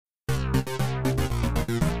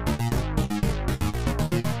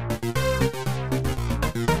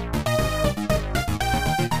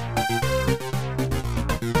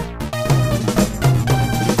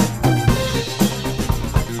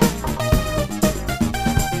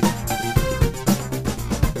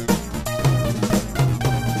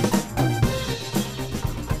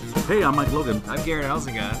Hey, I'm Mike Logan. I'm Garrett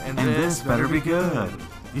Elzinga, and this better be good.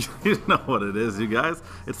 You know what it is, you guys.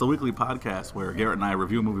 It's the weekly podcast where Garrett and I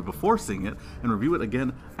review a movie before seeing it and review it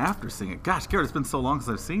again after seeing it. Gosh, Garrett, it's been so long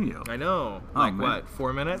since I've seen you. I know. What,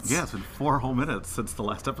 4 minutes? Yeah, it's been 4 whole minutes since the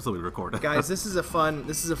last episode we recorded. Guys, this is a fun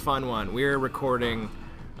one. We're recording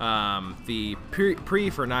the pre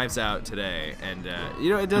for Knives Out today, and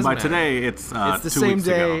it doesn't matter. By today, it's the 2 same weeks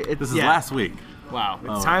day. ago. This is last week. Wow,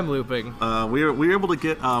 it's time looping. We were able to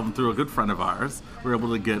get, through a good friend of ours, we were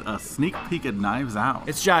able to get a sneak peek at Knives Out.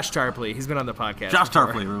 It's Josh Tarpley. He's been on the podcast Josh before.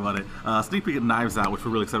 Tarpley, everybody. Sneak peek at Knives Out, which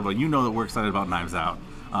we're really excited about. You know that we're excited about Knives Out.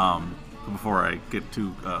 Before I get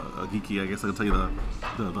too geeky, I guess I can tell you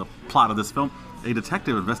the plot of this film. A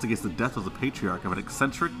detective investigates the death of the patriarch of an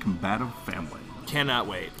eccentric, combative family. Cannot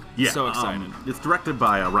wait. Yeah, so excited. It's directed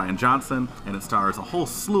by Rian Johnson, and it stars a whole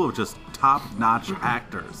slew of just top-notch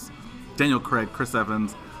actors. Daniel Craig, Chris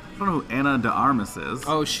Evans. I don't know who Ana de Armas is.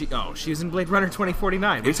 She was in Blade Runner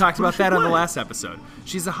 2049. We talked about that on the last episode.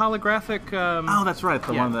 She's a holographic. That's right.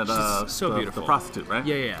 The one that she's so beautiful. The prostitute, right?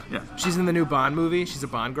 Yeah. She's in the new Bond movie. She's a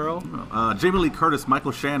Bond girl. Jamie Lee Curtis,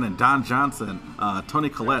 Michael Shannon, Don Johnson, Toni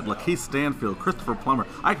Collette, Lakeith Stanfield, Christopher Plummer.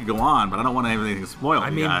 I could go on, but I don't want to have anything spoiled.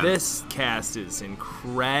 I mean, this cast is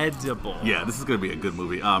incredible. Yeah, this is going to be a good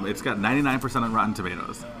movie. It's got 99% on Rotten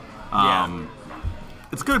Tomatoes.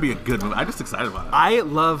 It's going to be a good movie. I'm just excited about it. I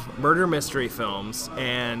love murder mystery films,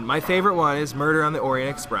 and my favorite one is Murder on the Orient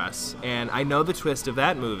Express. And I know the twist of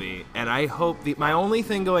that movie, and I hope my only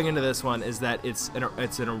thing going into this one is that it's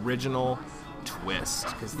an original twist,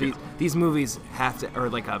 because these movies have to, or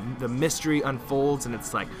like the mystery unfolds and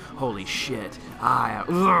it's like, holy shit, it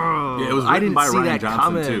was written by Rian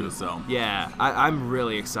Johnson too, so yeah, I'm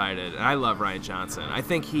really excited, and I love Rian Johnson. I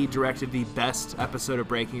think he directed the best episode of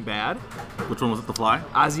Breaking Bad. Which one was it? The Fly?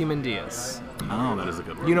 Ozymandias. Oh, that is a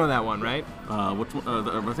good one. You know that one, right? Which one?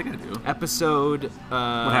 I think I do. Episode.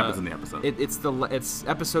 What happens in the episode? It's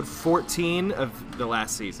episode 14 of the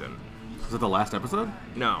last season. Is it the last episode?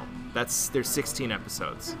 No. There's 16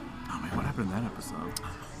 episodes. Oh man, what happened in that episode?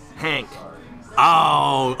 Hank.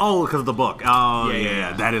 Oh, because of the book. Oh,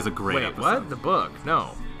 yeah. That is a great episode. What? The book?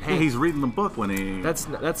 No. Hank. Yeah, he's reading the book when he. That's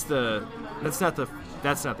not the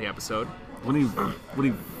episode. When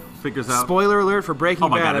he figures out. Spoiler alert for Breaking Bad. Oh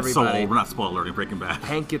my God, it's everybody. so old. We're not spoiler alerting Breaking Bad.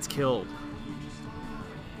 Hank gets killed.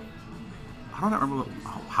 I don't remember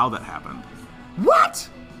how that happened. What?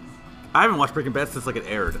 I haven't watched Breaking Bad since it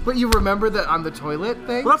aired. But you remember that on the toilet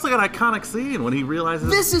thing? Well, that's like an iconic scene when he realizes...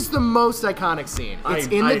 This is the most iconic scene. It's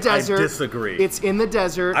in the desert. I disagree. It's in the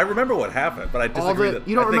desert. I remember what happened, but I disagree.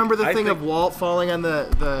 You don't remember the thing of Walt falling on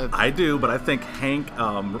the... I do, but I think Hank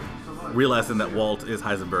realizing that Walt is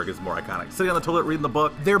Heisenberg is more iconic. Sitting on the toilet reading the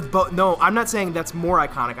book. They're both... No, I'm not saying that's more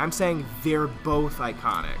iconic. I'm saying they're both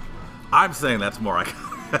iconic. I'm saying that's more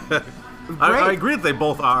iconic. I agree that they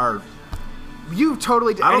both are... You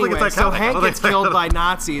totally did. I don't anyway, think it's iconic. So Hank gets killed by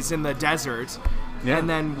Nazis in the desert, yeah. And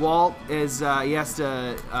then Walt is he has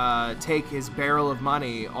to take his barrel of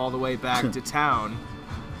money all the way back to town,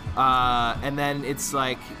 and then it's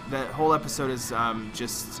like the whole episode is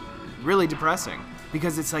just really depressing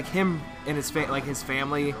because it's like him and his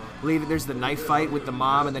family leaving. There's the knife fight with the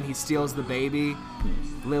mom, and then he steals the baby,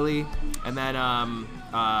 Lily, and then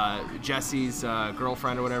Jesse's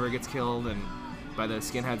girlfriend or whatever gets killed and by the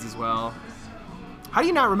skinheads as well. How do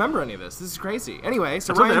you not remember any of this? This is crazy. Anyway,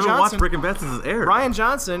 so I haven't watched Breaking Bad since it aired. Rian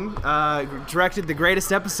Johnson directed the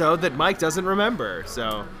greatest episode that Mike doesn't remember.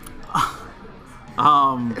 So,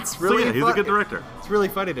 it's really he's a good director. It's really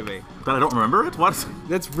funny to me. But I don't remember it. What?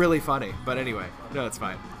 That's really funny. But anyway, no, it's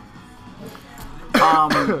fine.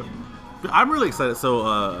 I'm really excited. So,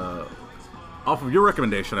 off of your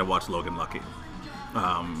recommendation, I watched Logan Lucky.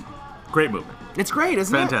 Great movie. It's great,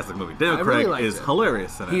 isn't it? Fantastic movie. Daniel Craig is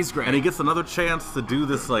hilarious in it. He's great. And he gets another chance to do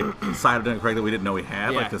this side of Daniel Craig that we didn't know he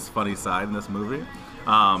had, like this funny side in this movie.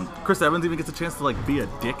 Chris Evans even gets a chance to be a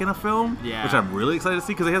dick in a film, which I'm really excited to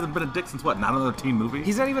see because he hasn't been a dick since not another teen movie?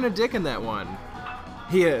 He's not even a dick in that one.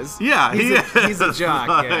 He is. Yeah, he's a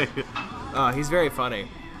jock. Yeah. He's very funny.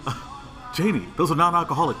 Janie, those are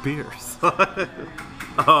non-alcoholic beers.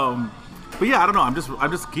 But yeah, I don't know. I'm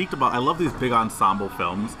just geeked about. I love these big ensemble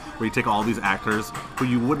films where you take all these actors who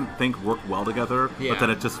you wouldn't think work well together, but then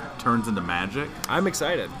it just turns into magic. I'm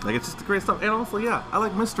excited. Like it's just great stuff. And also, I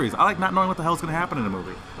like mysteries. I like not knowing what the hell's going to happen in a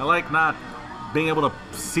movie. I like not being able to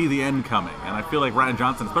see the end coming. And I feel like Rian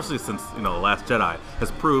Johnson, especially since The Last Jedi, has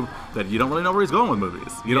proved that you don't really know where he's going with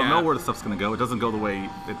movies. You don't know where the stuff's going to go. It doesn't go the way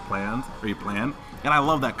it plans or you plan. And I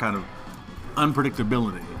love that kind of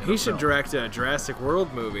unpredictability. He should direct a Jurassic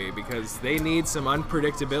World movie because they need some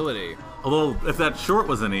unpredictability. Although, if that short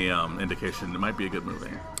was any indication, it might be a good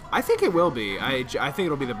movie. I think it will be. I think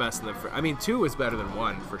it'll be the best in the. I mean, 2 is better than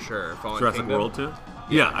 1 for sure. Fallen Jurassic Kingdom. World 2?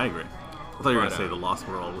 Yeah, I agree. I thought you were going But, to say The Lost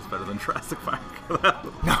World was better than Jurassic Park.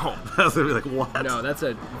 No. I was going to be like, what? No, that's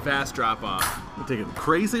a vast drop off. You're taking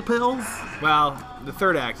crazy pills? Well, the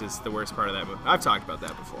third act is the worst part of that movie. I've talked about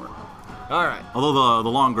that before. All right. Although the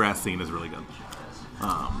long grass scene is really good.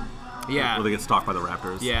 Yeah. Where they get stalked by the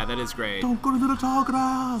raptors. Yeah, that is great. Don't go to the tall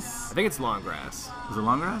grass. I think it's long grass. Is it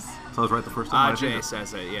long grass? So I was right the first time. Jay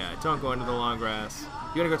says it. Yeah. Don't go into the long grass.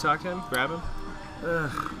 You want to go talk to him? Grab him?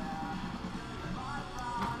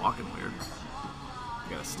 Walking weird.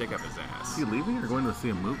 You gotta stick up his ass. Is he leaving or going to see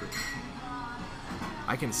a movie?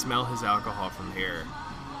 I can smell his alcohol from here.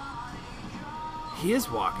 He is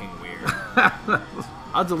walking weird.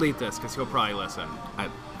 I'll delete this because he'll probably listen. I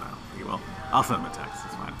don't think he will. I'll send him a text.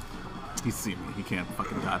 It's fine. He's seen me. He can't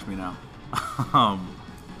fucking dodge me now. I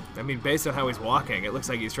mean, based on how he's walking, it looks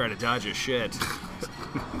like he's trying to dodge his shit.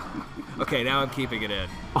 Okay, now I'm keeping it in.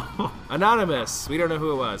 Anonymous. We don't know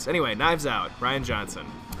who it was. Anyway, Knives Out. Rian Johnson.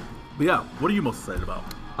 But yeah, what are you most excited about?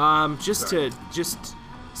 Just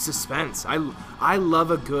suspense. I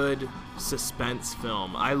love a good suspense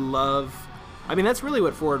film. I mean, that's really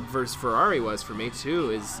what Ford vs. Ferrari was for me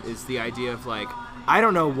too. Is the idea of like, I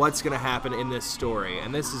don't know what's gonna happen in this story,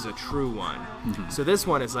 and this is a true one. Mm-hmm. So this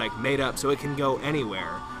one is like made up, so it can go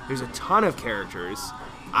anywhere. There's a ton of characters.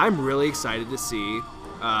 I'm really excited to see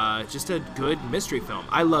just a good mystery film.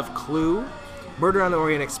 I love Clue, Murder on the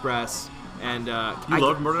Orient Express, and you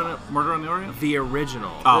loved Murder on the Orient? The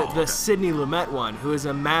original, oh, the Sidney Lumet one, who is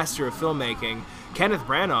a master of filmmaking. Kenneth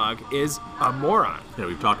Branagh is a moron. Yeah,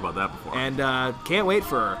 we've talked about that before. And can't wait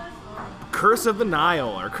for Curse of the Nile,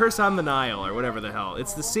 or Curse on the Nile, or whatever the hell.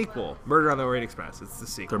 It's the sequel. Murder on the Orient Express. It's the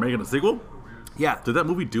sequel. They're making a sequel? Yeah. Did that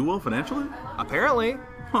movie do well financially? Apparently.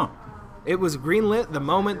 Huh. It was greenlit the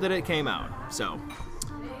moment that it came out. So,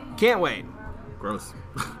 can't wait. Gross.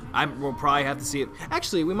 We'll probably have to see it.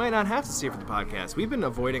 Actually, we might not have to see it for the podcast. We've been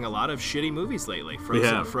avoiding a lot of shitty movies lately.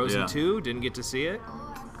 Frozen 2, didn't get to see it.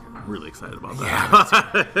 I'm really excited about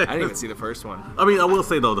that. Yeah, I didn't even see the first one. I mean, I will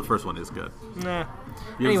say, though, the first one is good. Nah.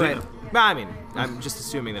 You Anyway, I mean, I'm just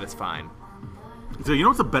assuming that it's fine. So you know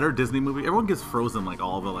what's a better Disney movie? Everyone gives Frozen like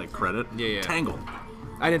all the like credit. Yeah. Tangled.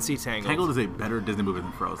 I didn't see Tangled. Tangled is a better Disney movie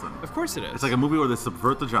than Frozen. Of course it is. It's like a movie where they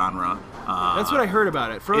subvert the genre. That's what I heard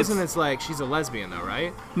about it. Frozen is like she's a lesbian though,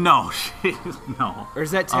 right? No, no. Or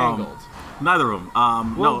is that Tangled? Neither of them.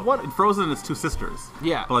 Well, no, in Frozen it's two sisters.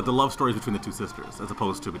 Yeah. But like the love story is between the two sisters, as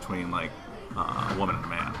opposed to between like a woman and a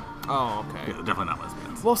man. Oh, okay. Yeah, definitely not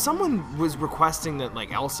lesbians. Well, someone was requesting that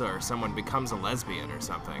like Elsa or someone becomes a lesbian or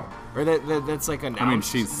something, or that's like announced. I mean,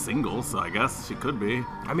 she's single, so I guess she could be.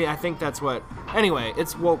 I mean, I think that's what. Anyway,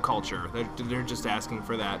 it's woke culture. They're just asking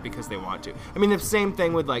for that because they want to. I mean, the same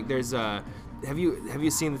thing with like there's Have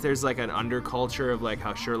you seen that there's like an underculture of like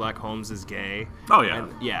how Sherlock Holmes is gay? Oh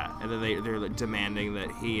yeah. And then they're like demanding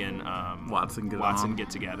that he and Watson get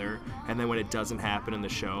together. And then when it doesn't happen in the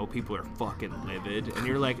show, people are fucking livid. And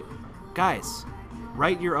you're like, guys,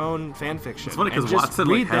 write your own fan fiction. It's funny because Watson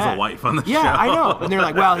like, has a wife on the show. Yeah, I know. And they're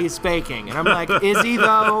like, well, he's faking. And I'm like, is he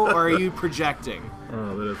though, or are you projecting?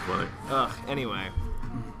 Oh, that is funny. Ugh. Anyway,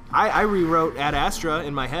 I rewrote Ad Astra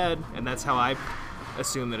in my head, and that's how I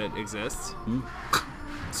assume that it exists.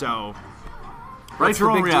 So write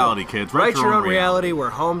your own reality, kids. Write your own reality where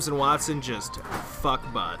Holmes and Watson just fuck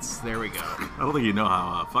butts. There we go. I don't think you know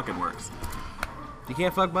how fucking works. You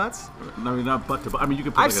can't fuck butts? No, not butt to butt. I mean, you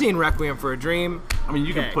can. Put I've seen Requiem for a Dream. I mean,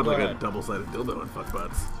 you can put like ahead. a double-sided dildo in fuck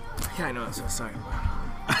butts. Yeah, I know. That's what I was talking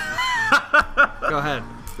about.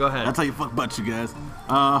 Go ahead. That's how you fuck butts, you guys.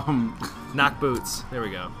 Knock boots. There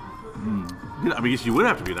we go. I mean, you would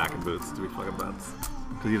have to be knocking boots to be fucking butts.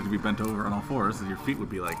 Because you have to be bent over on all fours, and your feet would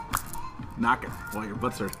be like knocking while your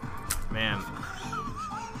butts are. Man.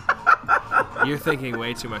 You're thinking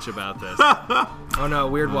way too much about this. Oh no,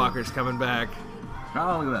 Weird Walker's coming back.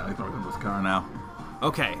 Oh, look at that. I thought it was car now.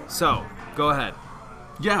 Okay, so, go ahead.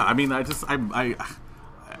 Yeah, I mean, I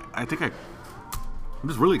think I'm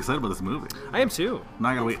just really excited about this movie. I am too. Now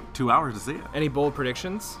I gotta wait 2 hours to see it. Any bold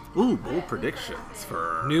predictions? Ooh, bold predictions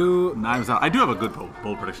for New Knives Out. I do have a good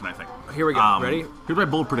bold prediction, I think. Here we go. Ready? Here's my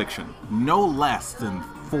bold prediction. No less than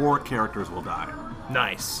 4 characters will die.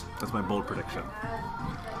 Nice. That's my bold prediction.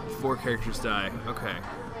 4 characters die. Okay.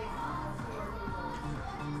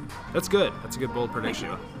 That's good. That's a good bold prediction.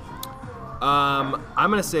 Thank you. I'm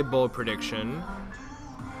gonna say bold prediction.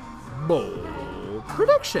 Bold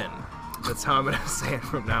prediction. That's how I'm gonna say it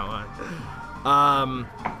from now on.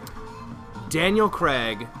 Daniel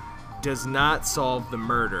Craig does not solve the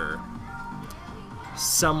murder.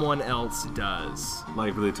 Someone else does.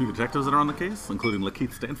 Like the two detectives that are on the case, including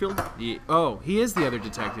Lakeith Stanfield? He is the other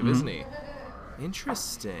detective, isn't he?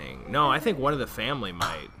 Interesting. No, I think one of the family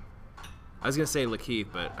might. I was going to say Lakeith,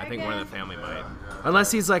 but I think one of the family might.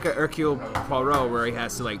 Unless he's like a Hercule Poirot where he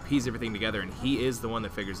has to like piece everything together and he is the one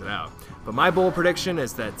that figures it out. But my bold prediction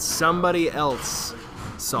is that somebody else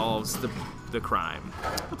solves the crime.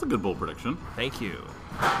 That's a good bold prediction. Thank you.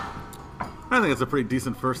 I think it's a pretty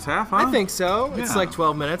decent first half, huh? I think so. It's Yeah. like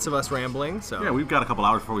 12 minutes of us rambling. So Yeah, we've got a couple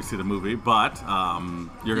hours before we see the movie, but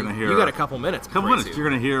you're going to hear... You got a couple minutes. Couple minutes. You're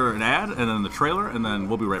going to hear an ad, and then the trailer, and then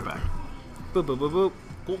we'll be right back. Boop, boop, boop, boop.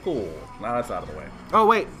 Cool. Now that's out of the way. Oh,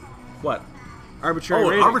 wait. What? Arbitrary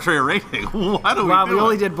rating. Arbitrary rating. Why do Wow, we do we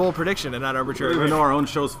only it? did bold prediction and not We arbitrary don't even rating. know our own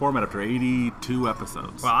show's format after 82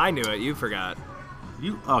 episodes. Well, I knew it. You forgot.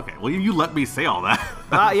 Okay, well, you let me say all that.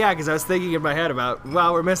 Yeah, because I was thinking in my head about,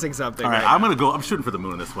 well, we're missing something. All right, right I'm going to go. I'm shooting for the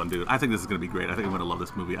moon in this one, dude. I think this is going to be great. I think I'm going to love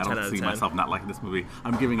this movie. I 10 out don't of see 10. myself not liking this movie.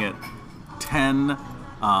 I'm giving it 10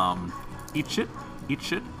 eat shit,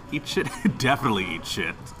 definitely eat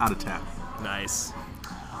shit out of 10. Nice.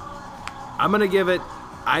 I'm going to give it,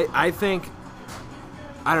 I think,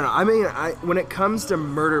 I don't know. I mean, when it comes to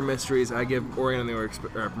murder mysteries, I give Murder on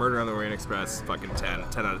the Orient Express fucking 10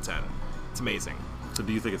 out of 10. It's amazing. So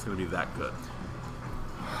do you think it's going to be that good?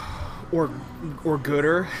 Or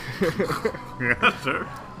gooder. Yeah, sure.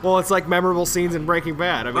 Well, it's like memorable scenes in Breaking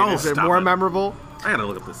Bad. I mean, Oh, is it stop more it. memorable? I got to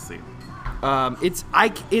look at this scene.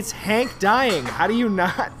 It's Hank dying. How do you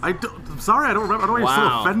not? I'm sorry, I don't remember. I don't know why you're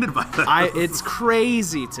so offended by that. It's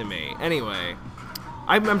crazy to me. Anyway,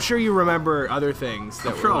 I'm sure you remember other things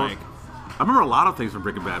that were like I remember a lot of things from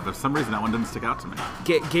Breaking Bad, but for some reason that one didn't stick out to me.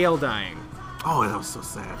 Gail dying. Oh, that was so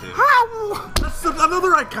sad, dude. How? That's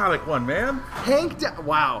another iconic one, man. Hank.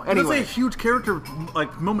 Wow. Anyway, That's a huge character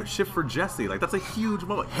moment shift for Jesse. Like that's a huge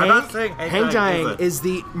moment. I'm not saying Hank dying is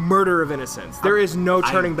the murder of innocence. There is no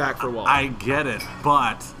turning back for Walt. I get it,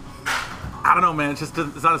 but I don't know, man. It's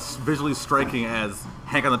not as visually striking as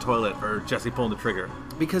Hank on the toilet or Jesse pulling the trigger.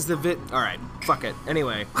 Because all right, fuck it.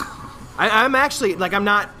 Anyway, I'm actually like I'm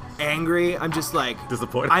not angry. I'm just like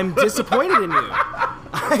Disappointed. I'm disappointed in you.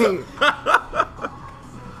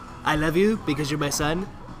 I love you because you're my son,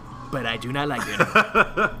 but I do not like you anymore.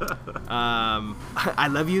 I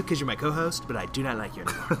love you because you're my co-host, but I do not like you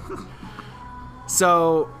anymore.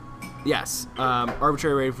 So, yes,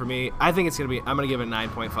 arbitrary rating for me. I think it's gonna be. I'm gonna give it a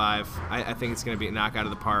 9.5. I think it's gonna be a knock out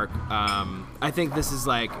of the park. I think this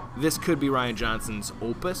could be Rian Johnson's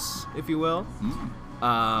opus, if you will.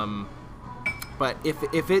 But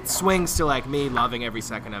if it swings to like me loving every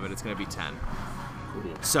second of it, it's gonna be 10.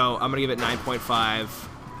 So I'm gonna give it 9.5.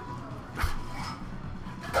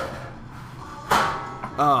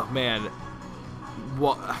 Oh man,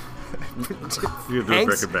 what? You're doing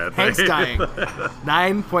Breaking Bad. Hank's dying.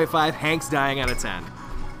 9.5. Hank's dying out of 10.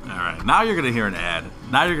 All right, now you're gonna hear an ad.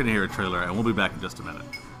 Now you're gonna hear a trailer, and we'll be back in just a minute.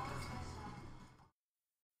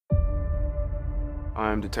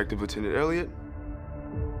 I'm Detective Lieutenant Elliot,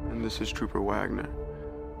 and this is Trooper Wagner.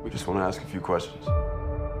 We just want to ask a few questions.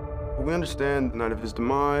 We understand the night of his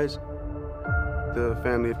demise, the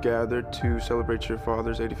family have gathered to celebrate your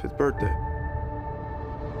father's 85th birthday.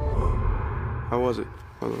 How was it,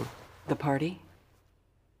 by the way? The party?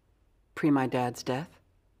 Pre my dad's death?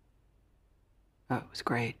 Oh, it was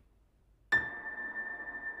great.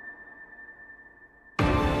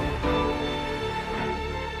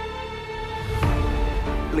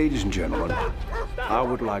 Ladies and gentlemen, I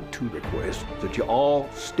would like to request that you all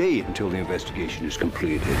stay until the investigation is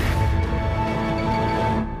completed.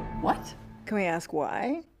 What? Can we ask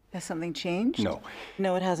why? Has something changed? No.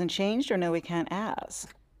 No, it hasn't changed, or no, we can't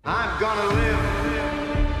ask. I'm gonna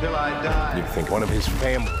live till I die. You think one of his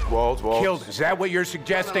family Waltz. killed? Is that what you're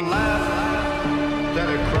suggesting? Then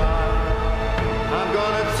I cry. I'm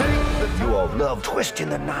gonna take the You all love twisting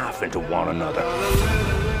the knife into one another.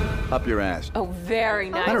 Up your ass. Oh, very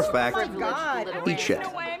nice. Matter of fact, God. eat shit.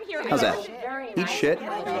 How's that? Eat shit,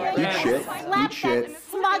 eat shit, eat shit.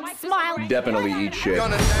 Smug smile. Definitely eat shit.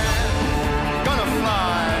 gonna dance, gonna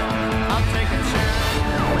fly. I'll take a chance.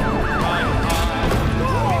 Right high.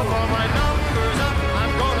 Before my numbers up,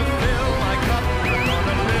 I'm gonna fill my cup.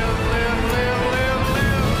 Gonna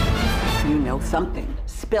live. You know something.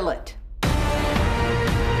 Spill it.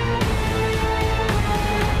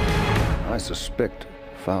 I suspect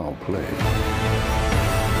foul play.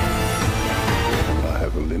 And I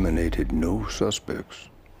have eliminated no suspects.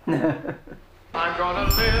 I'm gonna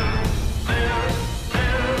live.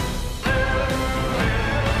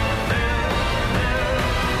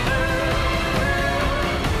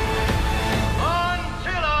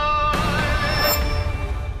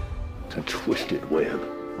 twisted web.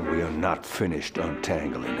 We are not finished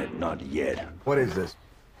untangling it, not yet. What is this?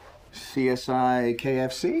 CSI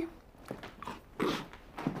KFC?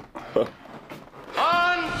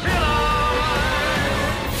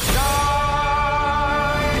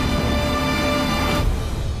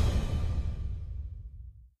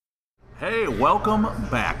 Hey, welcome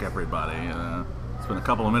back, everybody. It's been a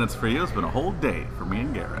couple of minutes for you. It's been a whole day for me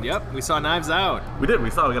and Garrett. Yep, we saw Knives Out. We did.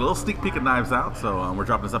 We got a little sneak peek at Knives Out, so we're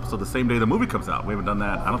dropping this episode the same day the movie comes out. We haven't done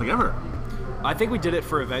that, I don't think, ever. I think we did it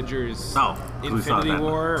for Avengers Infinity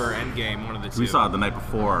War or Endgame, one of the two. We saw it the night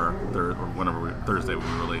before, Thursday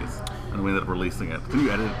when we released, and we ended up releasing it. Did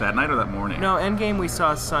you edit it that night or that morning? No, Endgame we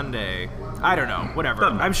saw Sunday. I don't know, whatever.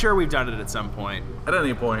 I'm sure we've done it at some point. At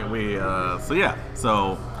any point,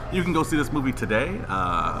 so you can go see this movie today.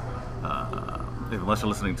 Unless you're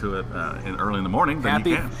listening to it early in the morning, then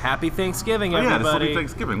you can. Happy Thanksgiving, everybody. Yeah, this will be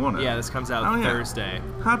Thanksgiving, won't it? Yeah, this comes out Thursday.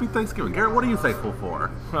 Happy Thanksgiving. Garrett, what are you thankful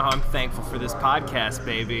for? Oh, I'm thankful for this podcast,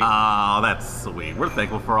 baby. Oh, that's sweet. We're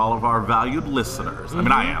thankful for all of our valued listeners. I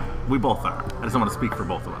mean, I am. We both are. I just don't want to speak for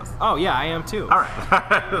both of us. Oh, yeah, I am too. All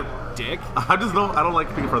right. Dick. I don't like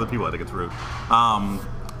speaking for other people. I think it's rude.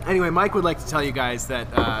 Anyway, Mike would like to tell you guys that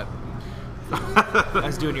I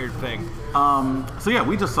was doing your thing. So yeah,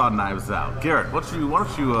 we just saw Knives Out. Garrett, why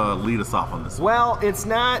don't you lead us off on this one? Well, it's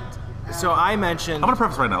not. So I mentioned. I'm gonna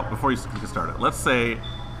preface right now before you get started. Let's say,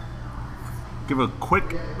 give a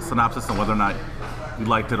quick synopsis on whether or not you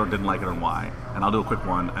liked it or didn't like it and why. And I'll do a quick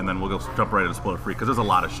one, and then we'll jump right into spoiler free because there's a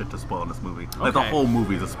lot of shit to spoil in this movie. Like the whole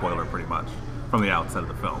movie is a spoiler pretty much from the outset of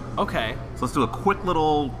the film. Okay. So let's do a quick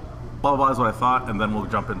little blah blah blah is what I thought, and then we'll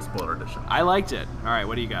jump into spoiler edition. I liked it. All right,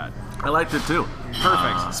 what do you got? I liked it too.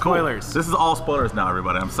 Perfect. Spoilers. Cool. This is all spoilers now,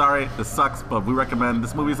 everybody. I'm sorry, this sucks, but we recommend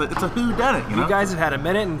this movie. It's a whodunit, you know? You guys have had a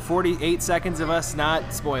minute and 48 seconds of us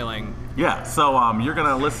not spoiling. Yeah, so you're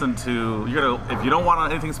gonna listen to if you don't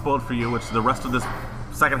want anything spoiled for you, which the rest of this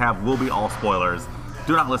second half will be all spoilers.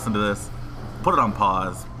 Do not listen to this. Put it on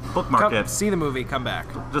pause. Bookmark it. See the movie. Come back.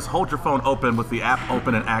 Just hold your phone open with the app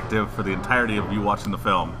open and active for the entirety of you watching the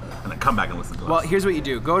film, and then come back and listen to us. Well, here's what you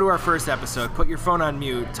do. Go to our first episode. Put your phone on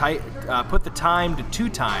mute. Put the time to 2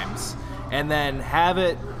 times, and then have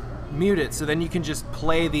it muted. So then you can just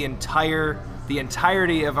play the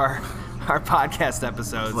entirety of our podcast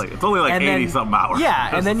episodes. It's only like 80-something hours.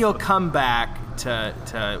 Yeah, and then you'll come back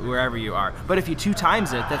to wherever you are. But if you 2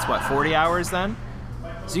 times it, that's what, 40 hours then?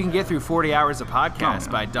 So you can get through 40 hours of podcast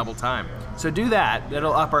by double time. So do that.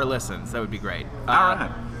 That'll up our listens. That would be great. All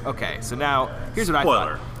right. Okay, so now here's what I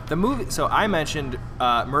thought. The movie. So I mentioned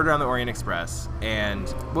Murder on the Orient Express, and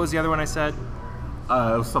what was the other one I said? It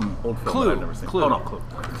was some old film Clue. that I've never seen. Clue. Oh no, Clue.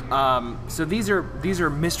 So these are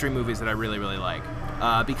mystery movies that I really, really like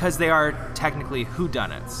because they are technically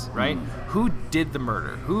whodunits, right? Who did the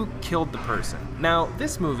murder? Who killed the person? Now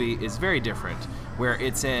this movie is very different, where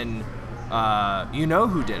it's in. You know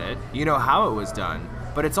who did it, you know how it was done,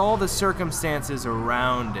 but it's all the circumstances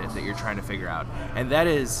around it that you're trying to figure out. And that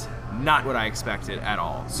is not what I expected at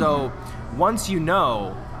all. So once you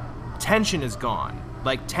know, tension is gone.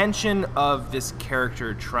 Like tension of this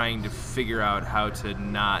character trying to figure out how to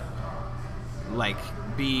not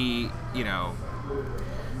be,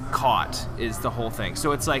 caught is the whole thing.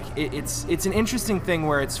 So it's like it's an interesting thing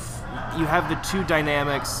where you have the 2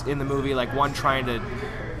 dynamics in the movie, like one trying to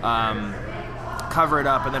cover it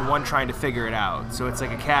up and then one trying to figure it out. So it's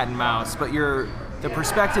like a cat and mouse, but the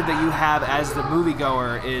perspective that you have as the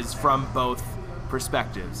moviegoer is from both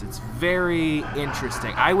perspectives. It's very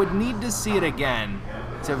interesting. I would need to see it again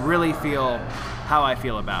to really feel how I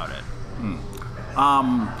feel about it.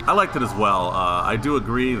 I liked it as well. I do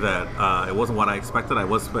agree that it wasn't what I expected. I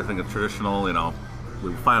was expecting a traditional,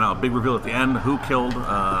 we find out a big reveal at the end who killed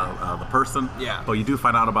the person. Yeah. But you do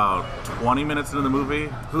find out about 20 minutes into the movie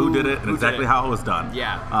who did it and exactly how it was done.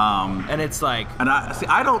 Yeah. And it's like. And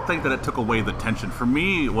I don't think that it took away the tension. For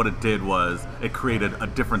me, what it did was it created a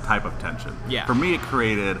different type of tension. Yeah. For me, it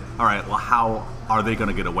created, all right, well, how are they going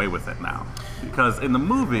to get away with it now? Because in the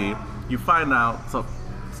movie, you find out. So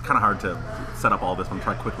it's kind of hard to set up all this. I'm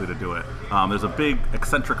trying quickly to do it. There's a big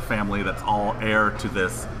eccentric family that's all heir to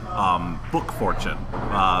this book fortune.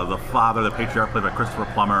 The father, the patriarch, played by Christopher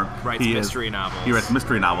Plummer, writes mystery novels. He writes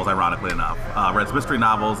mystery novels, ironically enough. Writes mystery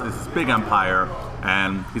novels. It's this big empire,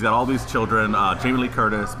 and he's got all these children: Jamie Lee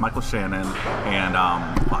Curtis, Michael Shannon, and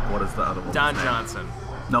what is the other one? Don Johnson.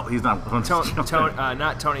 No, he's not.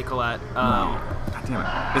 Not Toni Collette. No. God damn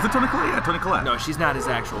it. Is it Toni Collette? Yeah, Toni Collette. No, she's not his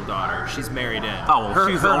actual daughter. She's married in. Oh, well,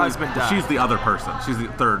 her husband died. She's the other person. She's the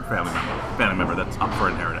third family member that's up for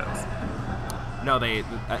inheritance. No, they.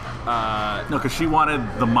 No, because she wanted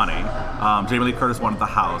the money. Jamie Lee Curtis wanted the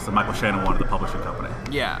house, and Michael Shannon wanted the publishing company.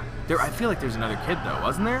 Yeah. I feel like there's another kid though,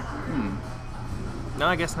 wasn't there? No,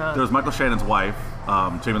 I guess not. There was Michael Shannon's wife,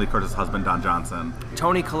 Jamie Lee Curtis' husband, Don Johnson.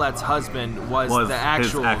 Tony Collette's husband was the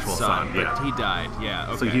his actual son, yeah. but he died. Yeah.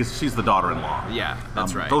 Okay. So she's the daughter-in-law. Yeah,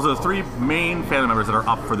 that's right. Those are the three main family members that are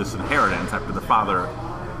up for this inheritance after the father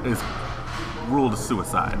is ruled as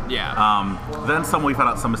suicide. Yeah. Then we found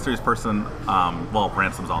out some mysterious person.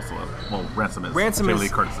 Ransom's also Ransom is Jamie Lee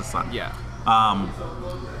Curtis' son. Yeah.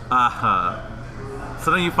 So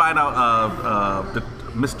then you find out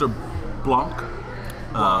Mr. Blanc.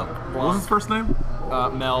 What was his first name?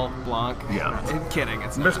 Mel Blanc. Yeah. I'm kidding.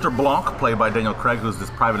 It's not. Mr. Blanc, played by Daniel Craig, who's this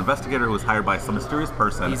private investigator who was hired by some mysterious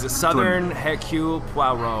person. He's a Southern Hercule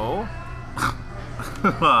Poirot.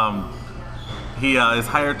 He is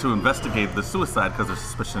hired to investigate the suicide because there's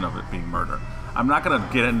suspicion of it being murder. I'm not going to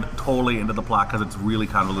get totally into the plot because it's really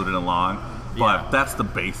convoluted and long, but that's the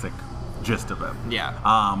basic gist of it. Yeah.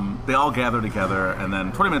 They all gather together, and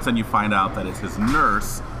then 20 minutes in, you find out that it's his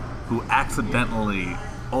nurse who accidentally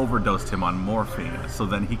overdosed him on morphine. So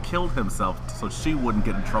then he killed himself so she wouldn't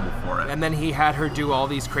get in trouble for it. And then he had her do all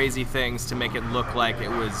these crazy things to make it look like it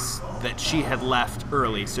was that she had left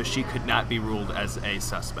early so she could not be ruled as a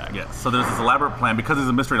suspect. Yes. So there's this elaborate plan. Because he's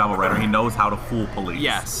a mystery novel writer, he knows how to fool police.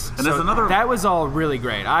 Yes. And there's another... That was all really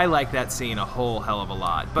great. I like that scene a whole hell of a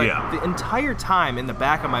lot. But the entire time in the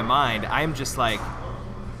back of my mind, I'm just like,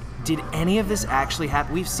 did any of this actually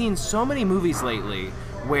happen? We've seen so many movies lately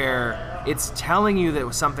where it's telling you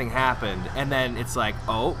that something happened, and then it's like,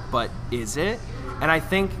 oh, but is it? And I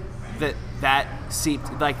think that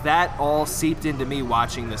all seeped into me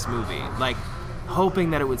watching this movie, like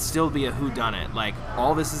hoping that it would still be a whodunit, like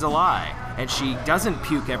all this is a lie, and she doesn't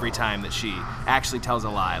puke every time that she actually tells a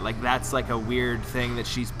lie. Like that's like a weird thing that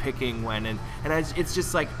she's picking when, and it's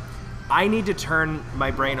just like, I need to turn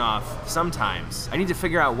my brain off sometimes. I need to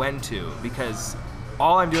figure out when to, because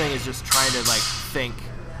all I'm doing is just trying to like think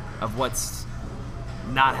of what's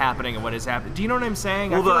not happening and what is happening. Do you know what I'm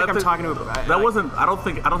saying? I feel like I'm talking to I don't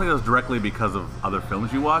think that was directly because of other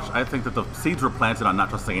films you watched. I think that the seeds were planted on not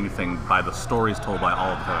trusting anything by the stories told by all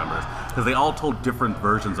of the family members, because they all told different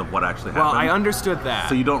versions of what actually happened. Well, I understood that.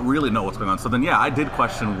 So you don't really know what's going on. So then, I did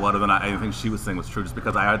question whether or not anything she was saying was true, just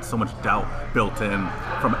because I had so much doubt built in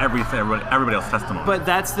from everybody else's testimony. But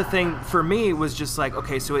that's the thing for me, was just like,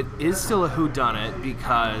 okay, so it is still a whodunit,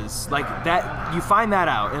 because like that, you find that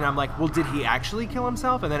out, and I'm like, well, did he actually kill himself?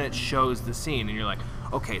 And then it shows the scene, and you're like,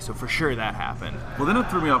 okay, so for sure that happened. Well, then it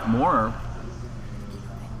threw me off more.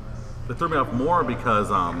 It threw me off more because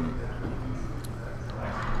that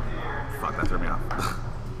threw me off.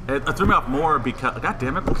 It threw me off more because, God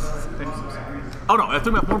damn it. Oh no, it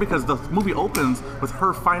threw me off more because the movie opens with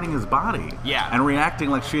her finding his body. Yeah. And reacting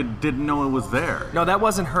like she didn't know it was there. No, that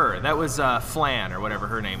wasn't her. That was Flan, or whatever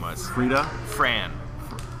her name was. Frida? Fran.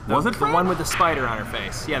 Was it the Fran? one with the spider on her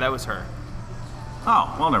face? Yeah, that was her.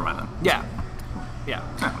 Oh, well, never mind then. Yeah.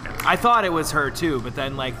 Okay. I thought it was her too, but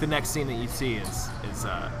then like the next scene that you see is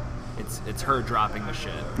it's her dropping the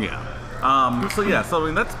shit. Yeah. So I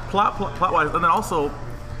mean that's plot wise, and then also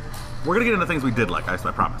we're gonna get into things we did like, I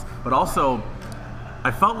promise. But also,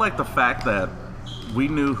 I felt like the fact that we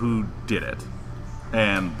knew who did it,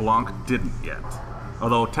 and Blanc didn't yet.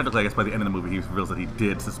 Although technically, I guess by the end of the movie, he reveals that he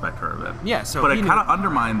did suspect her of it. Yeah, so but it kind of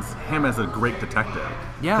undermines him as a great detective.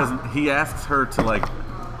 Yeah. Because he asks her to like.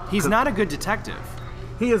 He's not a good detective.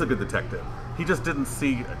 He is a good detective. He just didn't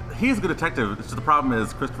see. He's a good detective. It's just the problem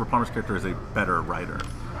is Christopher Plummer's character is a better writer.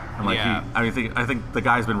 And like I think the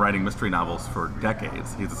guy's been writing mystery novels for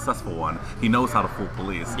decades. He's a successful one. He knows how to fool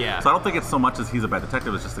police. Yeah. So I don't think it's so much as he's a bad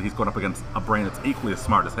detective. It's just that he's going up against a brain that's equally as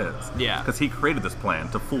smart as his. Yeah. Because he created this plan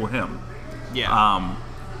to fool him. Yeah.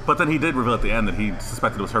 But then he did reveal at the end that he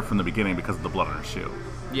suspected it was her from the beginning because of the blood on her shoe.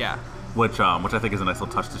 Yeah. Which I think is a nice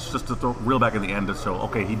little touch, just to throw reel back in the end to show,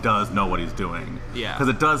 okay, he does know what he's doing. Yeah. Because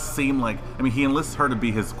it does seem like, I mean, he enlists her to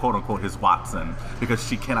be his quote-unquote his Watson because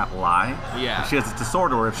she cannot lie. Yeah. She has this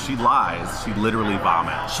disorder where if she lies, she literally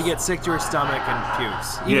vomits. She gets sick to her stomach and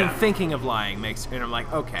pukes. Even thinking of lying makes, and I'm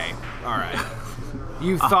like, okay, all right.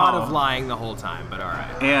 You thought of lying the whole time, but all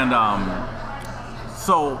right. And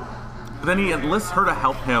so then he enlists her to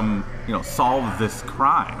help him, solve this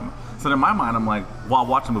crime. So in my mind, I'm like, while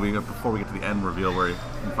watching the movie, before we get to the end reveal where you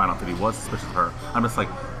find out that he was suspicious of her, I'm just like,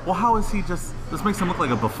 well, how is he this makes him look like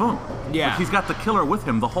a buffoon. Yeah. Like he's got the killer with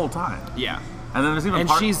him the whole time. Yeah. And then there's even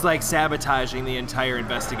she's like sabotaging the entire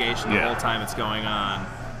investigation the whole time it's going on.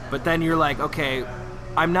 But then you're like, okay,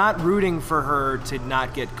 I'm not rooting for her to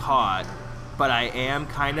not get caught, but I am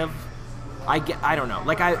kind of I don't know.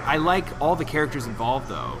 Like, I like all the characters involved,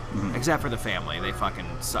 though, except for the family. They fucking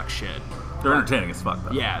suck shit. They're entertaining as fuck,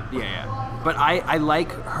 though. Yeah. But I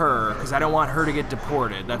like her because I don't want her to get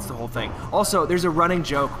deported. That's the whole thing. Also, there's a running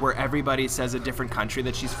joke where everybody says a different country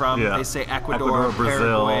that she's from. Yeah. They say Ecuador,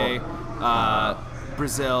 Brazil, Paraguay,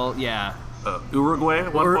 Brazil, yeah. Uruguay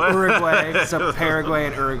at one point? Uruguay, so Paraguay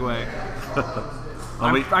and Uruguay.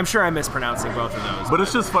 I'm sure I'm mispronouncing both of those. But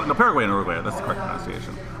it's just fun. No, Paraguay and Uruguay, that's the correct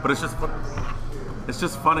pronunciation. But it's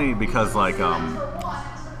just funny because, like,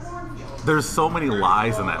 there's so many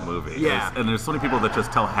lies in that movie. Yeah. And there's so many people that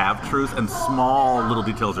just tell half-truths, and small little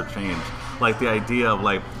details are changed. Like the idea of,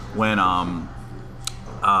 like, when,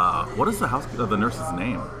 what is the nurse's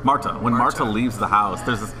name? Marta. When Marta leaves the house,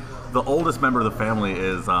 there's this, the oldest member of the family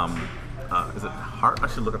is it Hart? I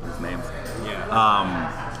should look up his names.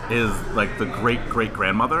 Yeah. Is like the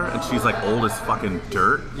great-great-grandmother, and she's like old as fucking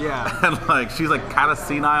dirt. Yeah. And like she's like kind of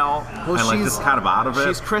senile and like just kind of out of it.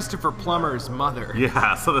 She's Christopher Plummer's mother.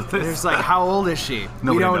 Yeah. So there's like, how old is she?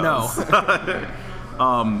 Nobody we don't knows.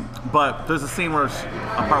 know. But there's a scene where a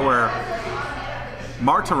part where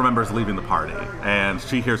Marta remembers leaving the party, and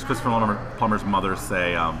she hears Christopher Plummer's mother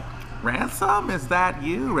say, "Ransom, is that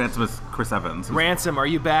you?" Ransom is Chris Evans. Ransom, are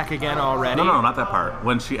you back again already? No, not that part.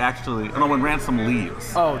 When when Ransom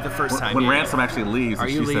leaves. Oh, the first time. When Ransom actually leaves, are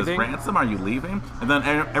and you she leaving? says, "Ransom, are you leaving?" And then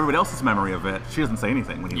everybody else's memory of it, she doesn't say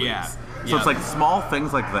anything when he leaves. So it's like small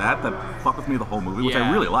things like that fuck with me the whole movie, which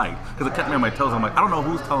I really liked, because it kept me on my toes. I'm like, I don't know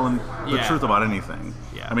who's telling the truth about anything.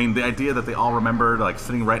 Yeah. I mean, the idea that they all remembered like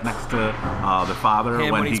sitting right next to their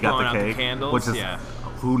father when he got the cake, which is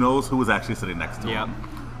who knows who was actually sitting next to him.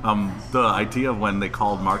 The idea of when they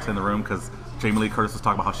called Marta in the room, because Jamie Lee Curtis was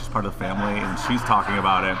talking about how she's part of the family, and she's talking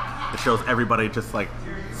about it. It shows everybody just like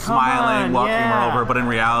smiling, walking her over, but in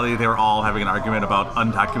reality, they were all having an argument about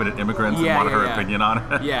undocumented immigrants and wanted her opinion on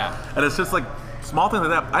it. Yeah. And it's just like small things like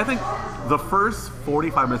that. I think the first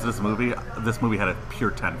 45 minutes of this movie had a pure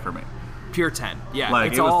 10 for me. Pure 10. Yeah.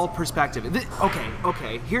 Like, it's all perspective.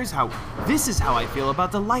 Okay. This is how I feel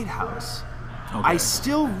about The Lighthouse. Okay. I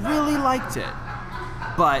still really liked it.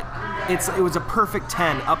 But it was a perfect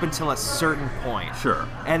 10 up until a certain point. Sure.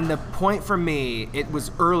 And the point for me, it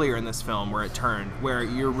was earlier in this film where it turned, where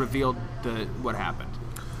you're revealed what happened.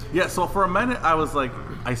 Yeah, so for a minute I was like,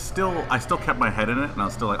 I still kept my head in it, and I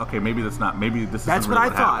was still like, okay, maybe this isn't really That's what what I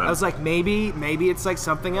thought. happened. I was like, maybe it's like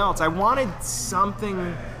something else. I wanted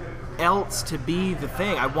something else to be the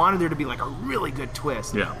thing. I wanted there to be like a really good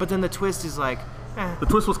twist. Yeah. But then the twist is like, the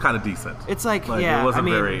twist was kind of decent. It's like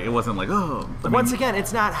it wasn't like, oh. Once again,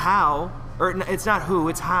 it's not how, or it's not who,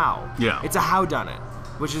 it's how. Yeah. It's a how done it,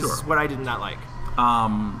 which is what I did not like.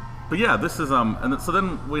 But yeah, this is so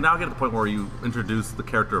then we now get to the point where you introduce the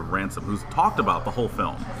character of Ransom, who's talked about the whole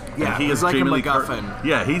film. Yeah, and he is like Jamie a Lee MacGuffin.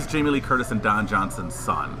 Yeah, he's Jamie Lee Curtis and Don Johnson's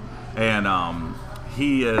son, and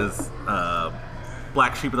he is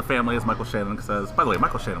black sheep of the family, as Michael Shannon says. By the way,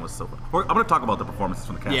 Michael Shannon was so good. I'm going to talk about the performances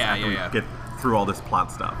from the cast after we get through all this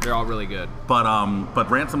plot stuff. They're all really good. But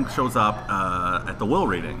Ransom shows up at the will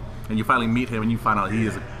reading, and you finally meet him, and you find out he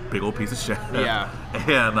is a big old piece of shit. Yeah.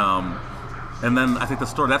 And then I think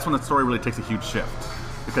that's when the story really takes a huge shift,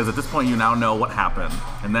 because at this point you now know what happened,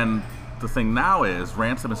 and then the thing now is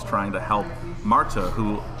Ransom is trying to help Marta,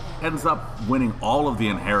 who ends up winning all of the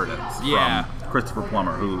inheritance from Christopher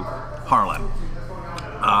Plummer, Harlan.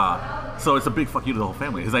 So it's a big fuck you to the whole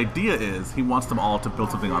family. His idea is he wants them all to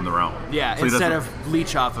build something on their own. Yeah, so instead of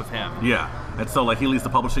leech off of him. Yeah. And so like he leaves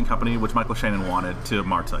the publishing company, which Michael Shannon wanted, to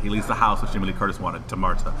Marta. He leaves the house, which Jamie Lee Curtis wanted, to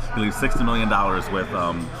Marta. He leaves $60 million with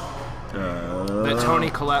that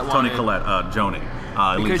Toni Collette wanted. Toni Collette, Joni.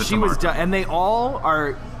 Because she was done, and they all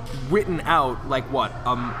are written out like what,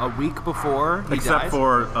 a week before he Except dies?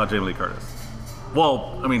 for Jamie Lee Curtis.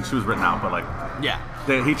 Well, I mean, she was written out, but like,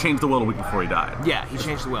 he changed the will a week before he died. Yeah, he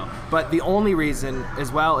changed the will. But the only reason,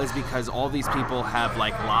 as well, is because all these people have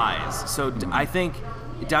like lies. So I think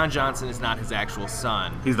Don Johnson is not his actual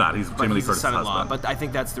son. He's not. He's Jamie Lee Curtis' son-in-law. husband. But I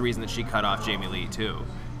think that's the reason that she cut off Jamie Lee too.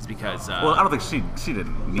 Is because well, I don't think she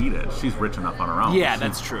didn't need it. She's rich enough on her own. Yeah,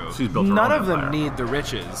 that's true. She's built her None own of them empire. need the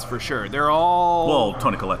riches for sure. They're all Well,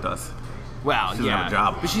 Toni Collette does. Well, she doesn't have a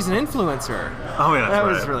job. But she's an influencer. Oh yeah, that's that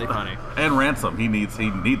right. was really funny. And Ransom, he needs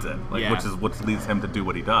it, which is what leads him to do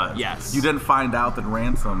what he does. Yes. You didn't find out that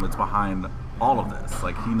Ransom is behind all of this.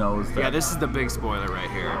 Like he knows that. Yeah, this is the big spoiler right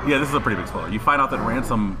here. Yeah, this is a pretty big spoiler. You find out that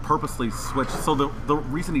Ransom purposely switched. So the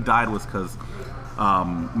reason he died was because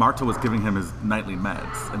Marta was giving him his nightly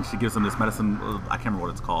meds, and she gives him this medicine. I can't remember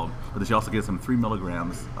what it's called, but then she also gives him 3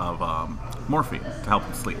 milligrams of morphine to help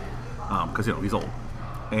him sleep, because he's old.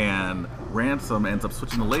 And Ransom ends up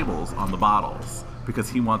switching the labels on the bottles because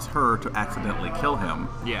he wants her to accidentally kill him.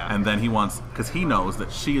 Yeah. And then because he knows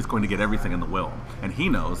that she is going to get everything in the will. And he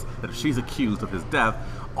knows that if she's accused of his death,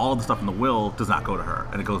 all of the stuff in the will does not go to her,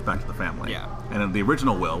 and it goes back to the family. Yeah. And in the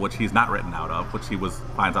original will, which he's not written out of, which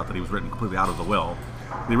finds out that he was written completely out of the will,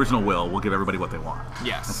 the original will give everybody what they want.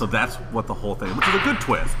 Yes. And so that's what the whole thing, which is a good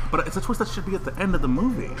twist, but it's a twist that should be at the end of the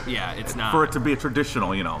movie. Yeah, it's not. For it to be a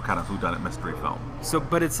traditional, kind of whodunit mystery film. So,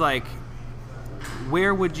 but it's like,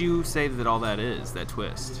 where would you say that all that is, that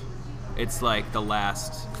twist? It's like the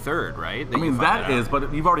last third, right? That is,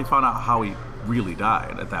 but you've already found out how he really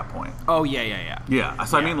died at that point. Oh, yeah. Yeah,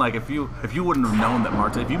 so I mean, like, if you wouldn't have known that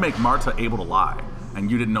Marta, if you make Marta able to lie,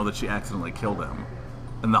 and you didn't know that she accidentally killed him,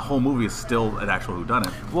 and the whole movie is still an actual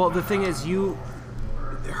whodunit. Well, the thing is,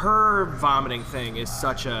 her vomiting thing is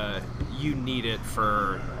such a, you need it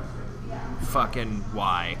for fucking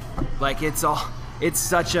why. Like, it's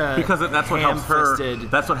such a because that's what helps her.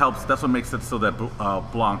 ham-fisted- That's what makes it so that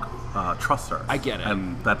Blanc trusts her. I get it.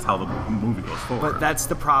 And that's how the movie goes forward. But that's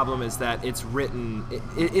the problem, is that it's written,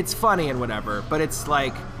 it's funny and whatever, but it's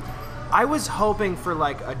like, I was hoping for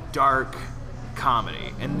like a dark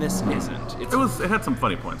comedy, and this isn't. It had some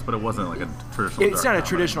funny points, but it wasn't like a traditional. It's not a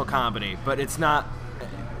traditional comedy, but it's not,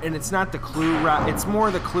 and it's not the Clue route. It's more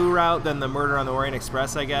the Clue route than the Murder on the Orient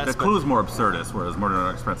Express, I guess. The Clue is more absurdist, whereas Murder on the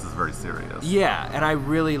Orient Express is very serious. Yeah, and I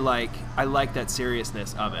really like that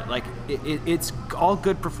seriousness of it. Like it's all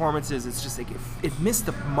good performances. It's just like it missed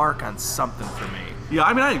the mark on something for me. Yeah,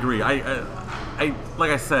 I mean, I agree. I like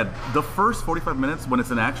I said, the first 45 minutes when it's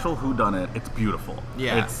an actual whodunit, it's beautiful.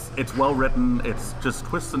 Yeah. It's well written. It's just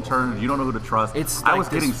twists and turns. You don't know who to trust. I was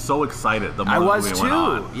getting so excited the more the movie went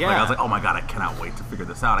on. Yeah. Like, I was like, oh my god, I cannot wait to figure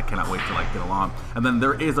this out. I cannot wait to like get along. And then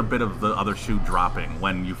there is a bit of the other shoe dropping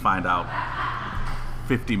when you find out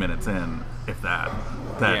 50 minutes in, if that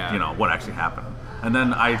what actually happened. And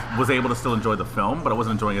then I was able to still enjoy the film, but I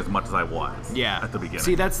wasn't enjoying it as much as I was at the beginning.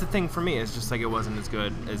 See, that's the thing for me. It's just like it wasn't as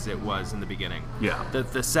good as it was in the beginning. Yeah.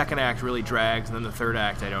 The second act really drags, and then the third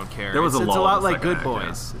act, I don't care. There was it's a a lull lot in the like Good second act,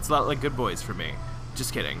 Boys. It's a lot like Good Boys for me.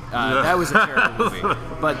 Just kidding. That was a terrible movie.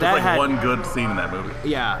 But that like had one good scene in that movie.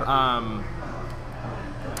 Yeah.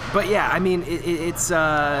 But yeah, I mean, it's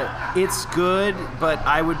good, but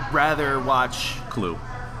I would rather watch Clue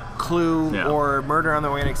or Murder on the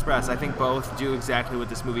Orient Express. I think both do exactly what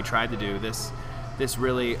this movie tried to do. This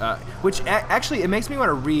really, which actually, it makes me want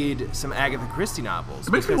to read some Agatha Christie novels.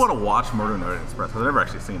 It makes me want to watch Murder on the Orient Express. I've never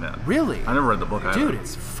actually seen it. Really? I never read the book either. Dude,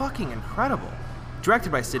 it's fucking incredible.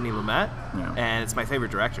 Directed by Sidney Lumet, and it's my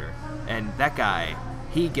favorite director. And that guy,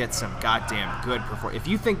 he gets some goddamn good performance. If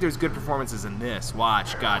you think there's good performances in this,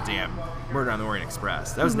 watch goddamn Murder on the Orient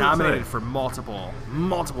Express. That was nominated for multiple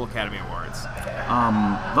Academy Awards.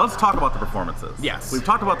 Let's talk about the performances. Yes. We've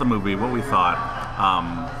talked about the movie, what we thought.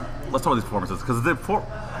 Let's talk about these performances, because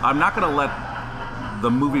I'm not going to let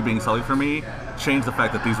the movie being sully for me change the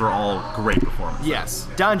fact that these were all great performances. Yes.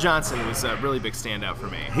 Don Johnson was a really big standout for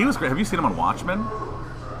me. He was great. Have you seen him on Watchmen?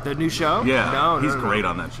 The new show? Yeah. No, he's great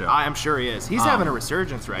on that show. I'm sure he is. He's having a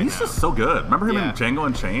resurgence right now. He's just so good. Remember him in Django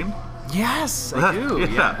Unchained? Yes, I do.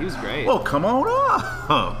 Yeah, he was great. Oh, come on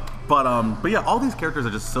up. But yeah, all these characters are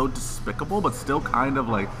just so despicable, but still kind of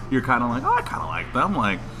like, you're kind of like, oh, I kind of like them.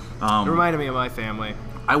 Like, it reminded me of my family.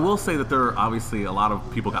 I will say that there are obviously a lot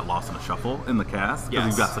of people got lost in the shuffle in the cast, because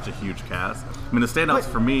you've got such a huge cast. I mean, the standouts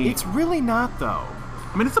for me... It's really not, though.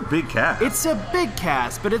 I mean, it's a big cast. It's a big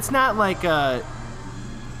cast, but it's not like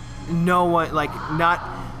no one, like, not...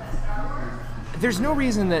 There's no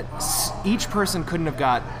reason that each person couldn't have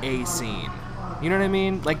got a scene. You know what I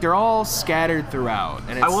mean? Like, they're all scattered throughout.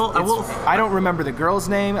 And I don't remember the girl's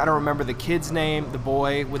name. I don't remember the kid's name. The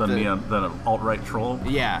boy with the alt-right troll.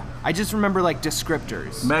 Yeah, I just remember like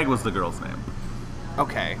descriptors. Meg was the girl's name.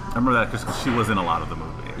 Okay. I remember that because she was in a lot of the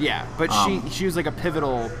movie. Yeah, but she was like a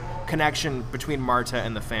pivotal connection between Marta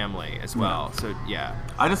and the family as well. Yeah. So yeah.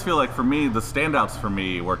 I just feel like for me, the standouts for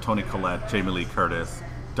me were Toni Collette, Jamie Lee Curtis,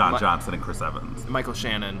 Don Johnson, and Chris Evans. Michael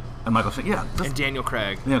Shannon. And Michael Shannon, yeah. And Daniel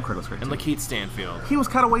Craig. Daniel Craig was great, and too. Lakeith Stanfield. He was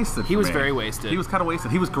kind of wasted. He was very wasted. He was kind of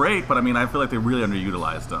wasted. He was great, but I mean, I feel like they really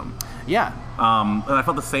underutilized him. Yeah. And I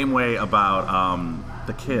felt the same way about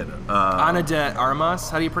the kid. Ana de Armas,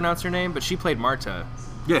 how do you pronounce her name? But she played Marta.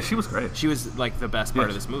 Yeah, she was great. She was like the best part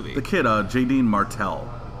of this movie. The kid, Jadine Martell.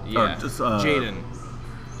 Yeah. Jaden.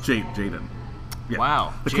 Jaden. Yeah.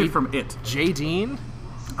 Wow. The kid from It. Jadine?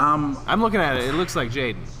 I'm looking at it. It looks like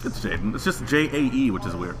Jaden. It's Jaden. It's just J-A-E, which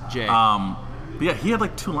is weird. J. But yeah, he had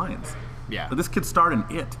like 2 lines. Yeah. But this kid starred in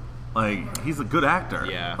It. Like, he's a good actor.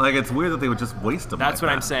 Yeah. Like, it's weird that they would just waste him. That's what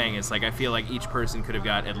I'm saying. It's like I feel like each person could have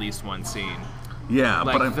got at least one scene. Yeah,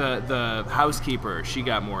 like but the housekeeper, she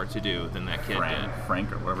got more to do than that kid did.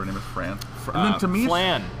 Frank or whatever her name is, Fran. And then to me,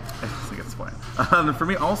 Flan. I think it's Fran. And for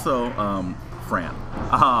me, also, Fran.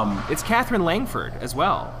 It's Catherine Langford as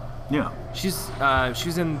well. Yeah. She's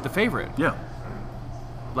in The Favorite. Yeah.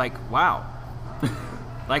 Like, wow.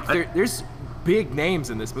 Like, there's big names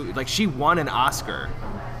in this movie. Like, she won an Oscar,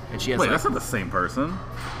 and she has. Wait, that's not the same person.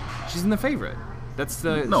 She's in The Favorite. That's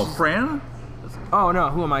the. No, Fran. Oh no,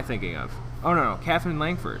 who am I thinking of? Oh no, Catherine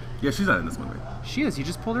Langford. Yeah, she's not in this movie. She is. You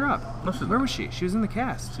just pulled her up. No, she's Where not. was she? She was in the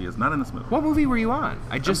cast. She is not in this movie. What movie were you on?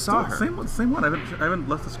 I just saw her. Same one. I haven't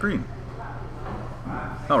left the screen.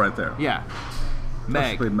 Oh, right there. Yeah. She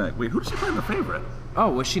Meg. played Meg. Wait, who did she play in The Favorite? Oh,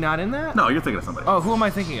 was she not in that? No, you're thinking of somebody. Oh, who am I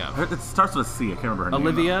thinking of? It starts with a C. I can't remember her name.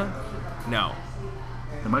 Olivia? No.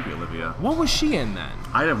 It might be Olivia. What was she in then?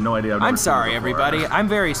 I have no idea. I'm sorry, everybody. I'm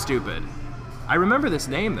very stupid. I remember this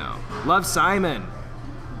name though. Love Simon.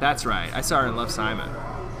 That's right. I saw her in Love Simon.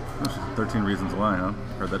 13 Reasons Why, huh?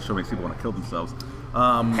 Heard that show makes people want to kill themselves.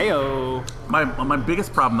 Heyo. My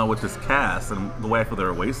biggest problem though with this cast and the way I feel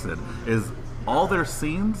they're wasted is all their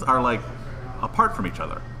scenes are like apart from each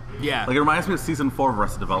other. Yeah. Like it reminds me of season 4 of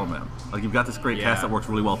Arrested Development. Like you've got this great cast that works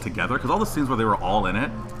really well together because all the scenes where they were all in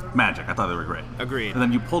it, magic. I thought they were great. Agreed. And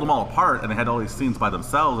then you pulled them all apart and they had all these scenes by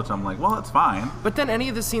themselves, which I'm like, well, that's fine. But then any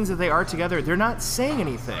of the scenes that they are together, they're not saying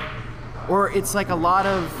anything. Or it's like a lot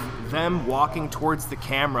of them walking towards the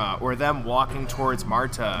camera, or them walking towards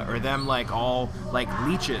Marta, or them like all like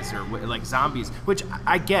leeches or like zombies, which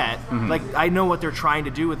I get. Mm-hmm. Like I know what they're trying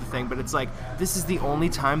to do with the thing, but it's like this is the only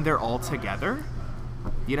time they're all together.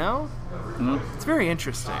 You know? Mm-hmm. It's very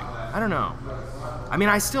interesting. I don't know. I mean,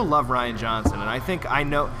 I still love Rian Johnson, and I think I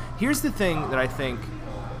know. Here's the thing that I think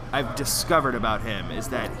I've discovered about him is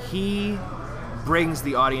that he brings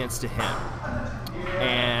the audience to him,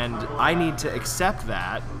 and I need to accept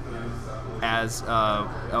that as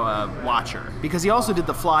a watcher, because he also did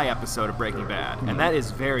the Fly episode of Breaking Bad, and that is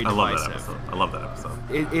very divisive. I love that episode.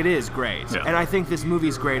 It is great, Yeah. and I think this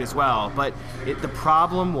movie's great as well. But the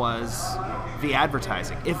problem was the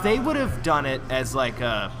advertising. If they would have done it as like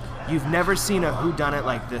a, you've never seen a whodunit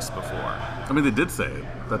like this before. I mean, they did say it.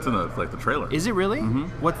 That's in the trailer. Is it really? Mm-hmm.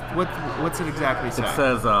 What's it exactly say? It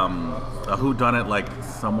says a whodunit like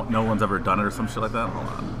no one's ever done it or some shit like that. Hold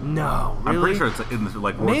on. No, really? I'm pretty sure it's in the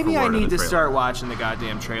like word Maybe for I word in need the to trailer. start watching the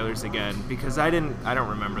goddamn trailers again, because I don't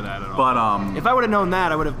remember that at all. But if I would have known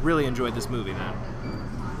that, I would have really enjoyed this movie then.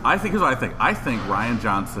 I think here's what I think. I think Rian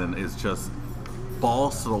Johnson is just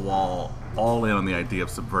balls to the wall, all in on the idea of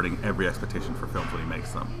subverting every expectation for films when he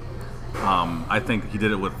makes them. I think he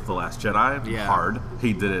did it with The Last Jedi, Yeah. hard.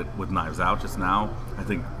 He did it with Knives Out just now. I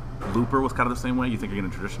think Looper was kind of the same way. You think you're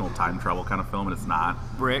getting a traditional time travel kind of film, and it's not.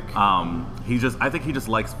 Brick. I think he just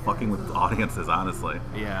likes fucking with audiences, honestly.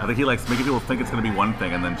 Yeah. I think he likes making people think it's going to be one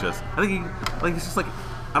thing, and then he's just like,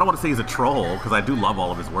 I don't want to say he's a troll, because I do love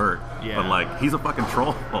all of his work. Yeah. But like, he's a fucking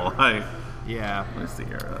troll. Like, Yeah. let me see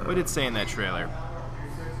here. What did it say in that trailer?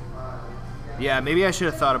 Yeah, maybe I should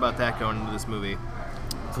have thought about that going into this movie.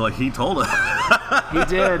 So like, he told us. He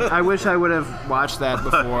did. I wish I would have watched that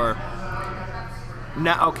before.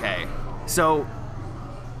 Now, okay. So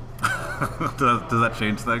Does that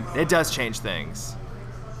change things? it does change things.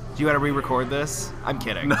 Do you want to re-record this? I'm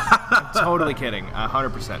kidding. I'm totally kidding.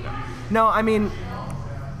 100% no. No, I mean,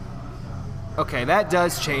 okay, that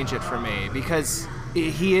does change it for me, because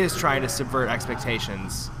he is trying to subvert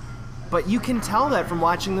expectations. But you can tell that from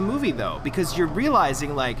watching the movie, though, because you're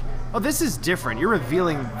realizing, like, oh, this is different. You're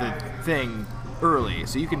revealing the thing early,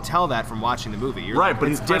 so you can tell that from watching the movie. You're Right, like, but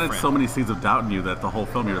it's he's planted different. so many seeds of doubt in you that the whole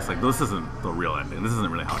film you're just like, this isn't the real ending. This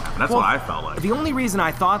isn't really how it happened. That's Well, what I felt like. The only reason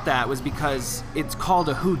I thought that was because it's called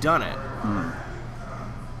a whodunit.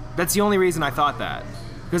 That's the only reason I thought that.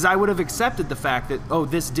 Because I would have accepted the fact that, oh,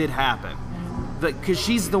 this did happen. Because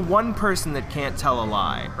she's the one person that can't tell a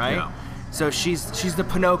lie, right? Yeah. So she's the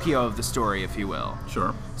Pinocchio of the story, if you will.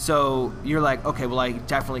 Sure. So you're like, okay, well, I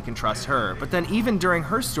definitely can trust her. But then even during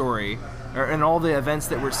her story, and all the events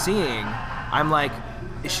that we're seeing, I'm like,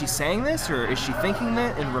 is she saying this, or is she thinking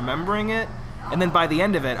that and remembering it? And then by the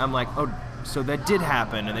end of it, I'm like, oh, so that did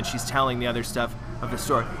happen. And then she's telling the other stuff of the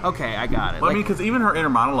story. Okay, I got it. Well, I mean, because even her inner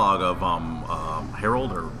monologue of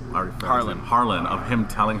Harold, or I already forgot his name, Harlan, of him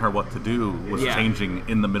telling her what to do was Yeah. changing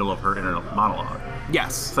in the middle of her inner monologue.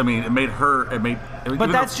 Yes. So I mean, it made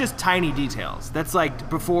But that's just tiny details. That's like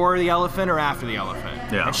before the elephant or after the elephant.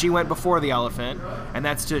 Yeah. And she went before the elephant, and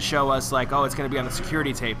that's to show us like, oh, it's going to be on the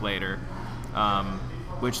security tape later.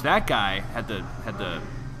 Which that guy had the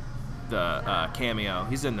cameo.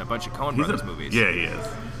 He's in a bunch of Coen Brothers movies. Yeah, he is.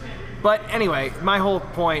 But anyway, my whole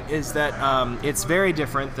point is that it's very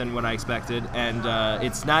different than what I expected, and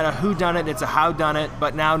it's not a whodunit, it's a howdunit.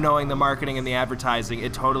 But now knowing the marketing and the advertising,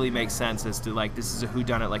 it totally makes sense as to like this is a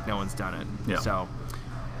whodunit like no one's done it. Yeah. So,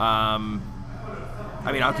 I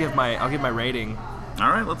mean, I'll give my rating. All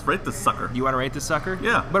right, let's rate this sucker. You want to rate this sucker?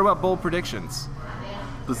 Yeah. What about bold predictions?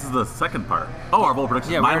 This is the second part. Oh, our bold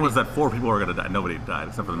prediction. Yeah, we Mine already- was that 4 people were going to die. Nobody died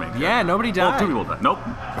except for the main character. Yeah, nobody Well, died. 2 people died. Nope.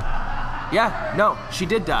 Yeah, no, she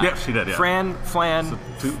did die. Yeah, she did, yeah. Fran, So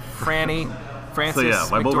 2. Franny, Francis, So yeah,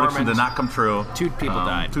 my bold prediction McDormand. did not come true. 2 people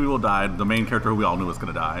died. 2 people died. The main character who we all knew was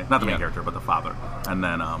going to die. Not the main Yeah. character, but the father. And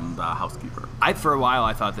then the housekeeper. For a while,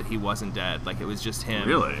 I thought that he wasn't dead. Like, it was just him.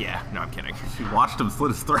 Really? Yeah, no, I'm kidding. She watched him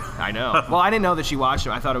slit his throat. I know. Well, I didn't know that she watched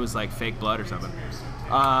him. I thought it was, like, fake blood or something.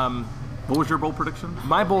 What was your bold prediction?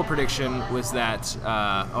 My bold prediction was that,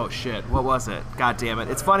 oh, shit, what was it? God damn it.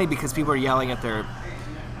 It's funny because people are yelling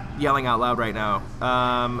out loud right now.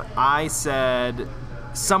 I said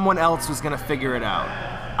someone else was going to figure it out.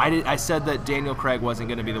 I said that Daniel Craig wasn't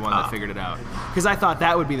going to be the one that figured it out. Because I thought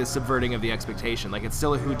that would be the subverting of the expectation. Like, it's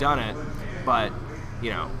still a whodunit, but, you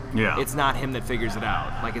know, Yeah. it's not him that figures it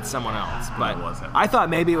out. Like, it's someone else. But it was him. I thought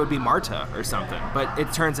maybe it would be Marta or something. But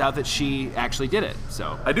it turns out that she actually did it.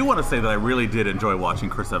 So, I do want to say that I really did enjoy watching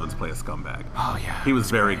Chris Evans play a scumbag. oh, yeah. He was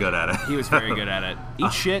very good at it. He was very good at it.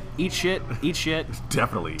 Eat shit, eat shit, eat shit.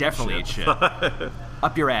 Definitely. Definitely eat shit.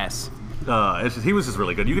 Up your ass. He was just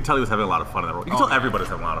really good. You could tell he was having a lot of fun in that role. You could tell yeah. everybody was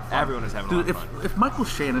having a lot of fun. Everyone was having a lot Dude, of fun. if Michael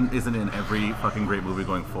Shannon isn't in every fucking great movie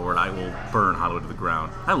going forward, I will burn Hollywood to the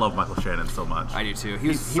ground. I love Michael Shannon so much. I do too. He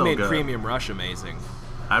He's so made good. Premium Rush amazing.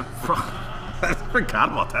 I forgot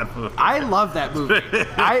about that movie. I love that movie.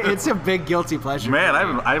 It's a big guilty pleasure. Man,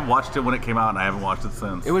 for me. I watched it when it came out, and I haven't watched it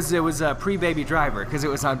since. It was pre-Baby Driver because it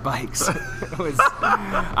was on bikes. It was.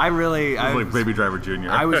 I really. It was like Baby Driver Jr.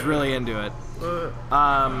 I was really into it. All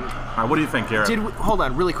right, what do you think, Garrett? Hold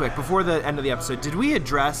on, really quick before the end of the episode. Did we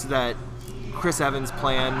address that Chris Evans'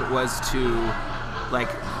 plan was to, like,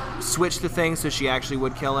 switch the thing so she actually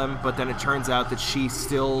would kill him, but then it turns out that she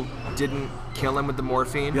still didn't kill him with the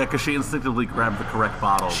morphine? Yeah, because she instinctively grabbed the correct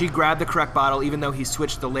bottle. She grabbed the correct bottle even though he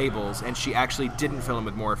switched the labels, and she actually didn't fill him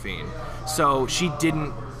with morphine. So she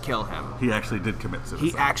didn't kill him. He actually did commit suicide.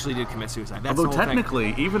 He actually did commit suicide. That's Although the whole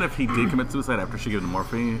technically, even if he did commit suicide after she gave him the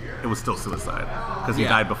morphine, it was still suicide because he Yeah.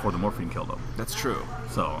 died before the morphine killed him. thing. That's true.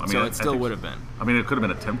 So I mean, So I it still think- would have been. I mean, it could have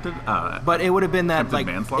been attempted. But it would have been that, attempted like,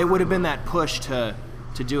 manslaughter? it would have been that push to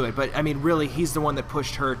do it. But I mean, really, he's the one that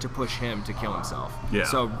pushed her to push him to kill himself. Yeah.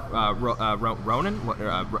 So Ronan,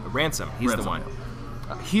 Ransom, he's the Ransom, one.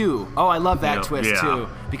 yeah. Hugh. Oh, I love that Yeah, twist yeah. too,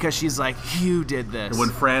 because she's like, Hugh did this. When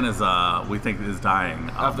Fran is, we think is dying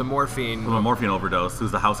of the morphine. from a morphine overdose,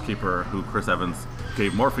 who's the housekeeper who Chris Evans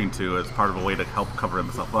gave morphine to as part of a way to help cover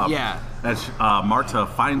himself up. Yeah. As Marta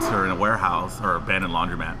finds her in a warehouse or abandoned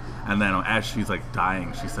laundromat, and then as she's like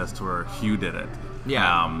dying, she says to her, "Hugh did it."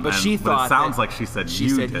 Yeah, but she But thought it sounds that like she said, she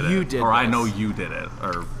 "You said, did "You it," did or "I this." know you did it,"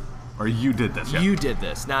 or "You did this." Yeah. You did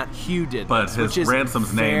this, not Hugh did But this. his which is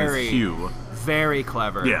Ransom's name is very, Hugh. Very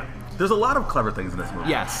clever. Yeah. There's a lot of clever things in this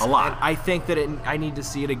movie. Yes, a lot. And I think that I need to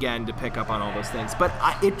see it again to pick up on all those things. But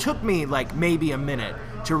it took me like maybe a minute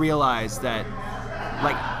to realize that,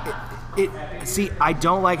 like, see, I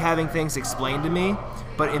don't like having things explained to me,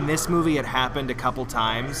 but in this movie it happened a couple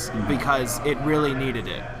times because it really needed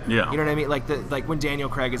it. Yeah. You know what I mean? Like when Daniel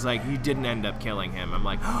Craig is like, "You didn't end up killing him." I'm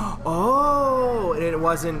like, oh, and it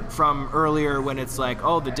wasn't from earlier when it's like,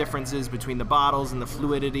 oh, the differences between the bottles and the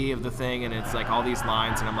fluidity of the thing, and it's like all these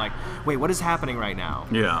lines, and I'm like, wait, what is happening right now?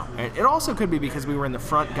 Yeah. And it also could be because we were in the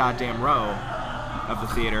front goddamn row of the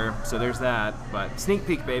theater, so there's that. But sneak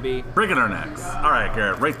peek, baby. Breaking our necks. All right,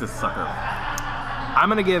 Garrett, rate this sucker. I'm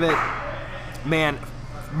gonna give it, man,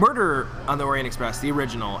 Murder on the Orient Express, the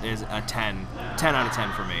original, is a 10 out of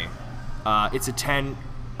 10 for me. It's a 10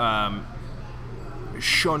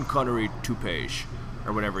 Sean Connery toupee,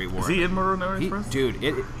 or whatever he wore. Is he in Murder on the Orient Express? Dude,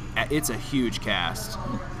 it's a huge cast.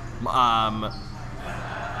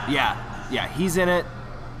 Yeah, he's in it.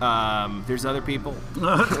 There's other people. All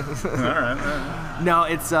right. No,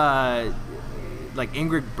 it's like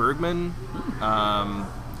Ingrid Bergman.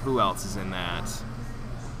 Who else is in that?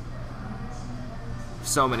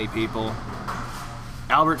 So many people.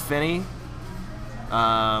 Albert Finney.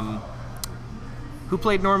 Who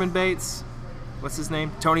played Norman Bates? What's his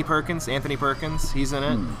name? Tony Perkins. Anthony Perkins. He's in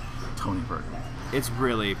it. Tony Perkins. It's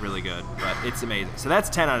really, really good, but it's amazing. So that's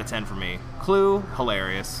 10 out of 10 for me. Clue,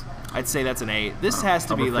 hilarious. I'd say that's an 8. This has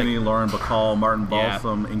to be Albert like Finney, Lauren Bacall, Martin Yeah.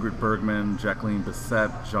 Balsam, Ingrid Bergman, Jacqueline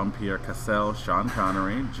Bisset, Jean-Pierre Cassel, Sean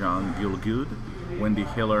Connery, John Gielgud, Wendy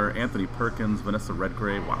Hiller, Anthony Perkins, Vanessa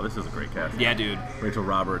Redgrave. Wow, this is a great cast. Yeah, dude. Rachel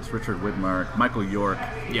Roberts, Richard Widmark, Michael York.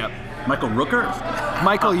 Yep. Michael Rooker?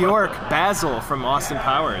 Michael York, Basil from Austin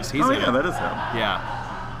Powers. He's in yeah, it. that is him. Yeah.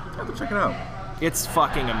 I have to check it out. It's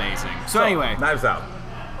fucking amazing. So anyway, Knives Out.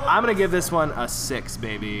 I'm gonna give this one a 6,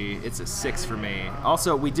 baby. It's a 6 for me.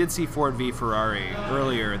 Also, we did see Ford v Ferrari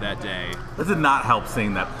earlier that day. This did not help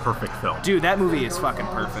seeing that perfect film. Dude, that movie is fucking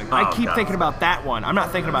perfect. Oh, I keep God. thinking about that one. I'm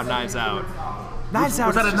not thinking about Knives Out. Knives Out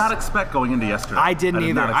Which I is did not just- expect going into yesterday. I didn't did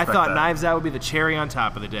either. not I expect thought that. Knives Out would be the cherry on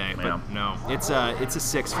top of the day, Yeah. but no. It's a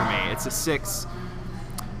 6 for me. It's a 6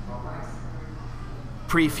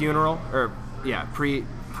 pre-funeral, or yeah, pre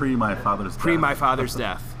my father's death. my father's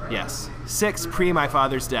death. Yes, 6 pre my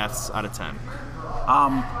father's deaths out of 10.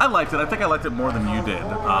 I liked it. I think I liked it more than you did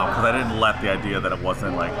because I didn't let the idea that it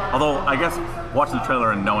wasn't like. Although I guess watching the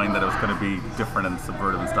trailer and knowing that it was going to be different and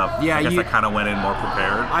subverted and stuff. Yeah, I guess you- I kind of went in more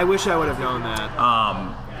prepared. I wish I would have known that.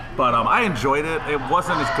 But I enjoyed it. It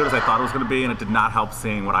wasn't as good as I thought it was going to be, and it did not help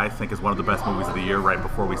seeing what I think is one of the best movies of the year right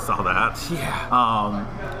before we saw that. Yeah.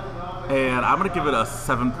 And I'm going to give it a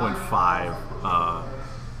 7.5.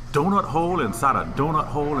 Donut hole inside a donut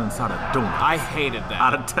hole inside a donut. I hated that.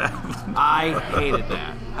 Out of 10. I hated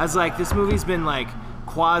that. I was like, this movie's been like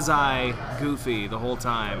quasi goofy the whole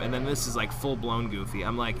time, and then this is like full blown goofy.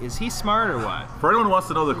 I'm like, is he smart or what? For anyone who wants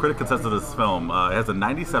to know the critic consensus of this film, it has a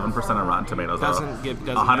 97% on Rotten Tomatoes. Doesn't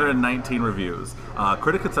 119 reviews.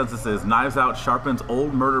 Critic consensus is Knives Out sharpens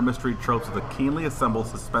old murder mystery tropes with a keenly assembled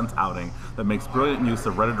suspense outing that makes brilliant use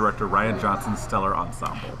of writer director Ryan Johnson's stellar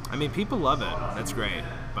ensemble. I mean, people love it. That's great,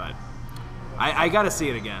 but I got to see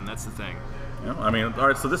it again. That's the thing. Yeah, I mean, all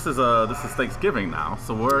right. So this is Thanksgiving now.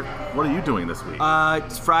 So what are you doing this week?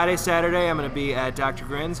 It's Friday, Saturday. I'm going to be at Dr.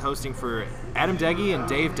 Grin's hosting for Adam Deggy and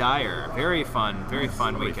Dave Dyer. Very fun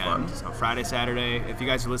weekend. Fun. So Friday, Saturday. If you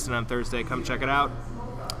guys are listening on Thursday, come check it out.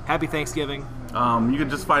 Happy Thanksgiving. You can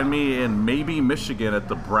just find me in Maybe, Michigan at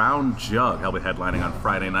the Brown Jug. I'll be headlining on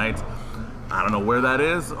Friday night. I don't know where that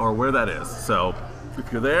is or where that is. So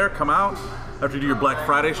if you're there, come out after you do your Black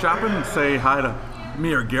Friday shopping and say hi to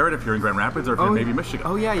me or Garrett if you're in Grand Rapids or if you're in Maybe, Michigan.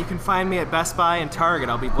 Oh yeah, you can find me at Best Buy and Target.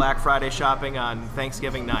 I'll be Black Friday shopping on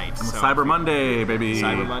Thanksgiving night. And Cyber Monday, baby.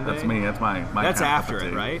 Cyber Monday? That's me. That's my That's kind of after cup of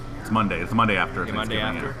it, tea. right? It's Monday. It's the Monday after. Yeah, Monday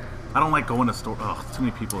Thanksgiving, after. yeah. I don't like going to store. Oh, too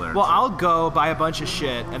many people there. Well, I'll go buy a bunch of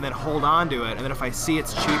shit and then hold on to it, and then if I see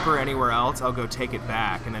it's cheaper anywhere else, I'll go take it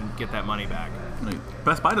back and then get that money back.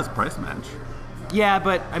 Best Buy does price match. Yeah,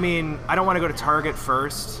 but I mean, I don't want to go to Target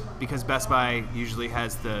first because Best Buy usually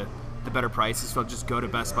has the better prices, so I'll just go to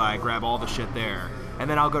Best Buy, grab all the shit there, and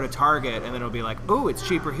then I'll go to Target, and then it'll be like, ooh, it's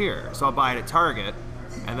cheaper here. So I'll buy it at Target,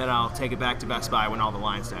 and then I'll take it back to Best Buy when all the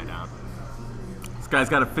lines die down. This guy's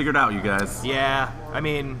got it figured out, you guys. Yeah, I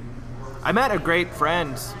mean, I met a great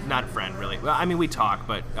friend, not friend really. Well, I mean, we talk,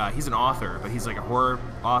 but he's an author, but he's like a horror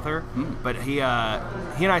author. But he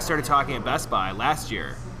and I started talking at Best Buy last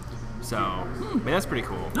year. So, I mean, that's pretty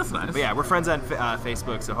cool. That's nice. But yeah, we're friends on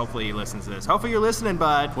Facebook, so hopefully he listens to this. Hopefully you're listening,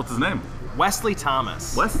 bud. What's his name? Wesley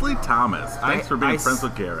Thomas. Wesley Thomas. Thanks for being friends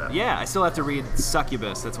with Garrett. Yeah, I still have to read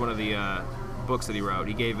Succubus. That's one of the books that he wrote.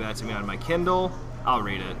 He gave that to me on my Kindle. I'll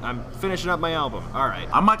read it. I'm finishing up my album. All right.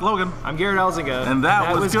 I'm Mike Logan. I'm Garrett Elzinga. And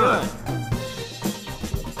that was good.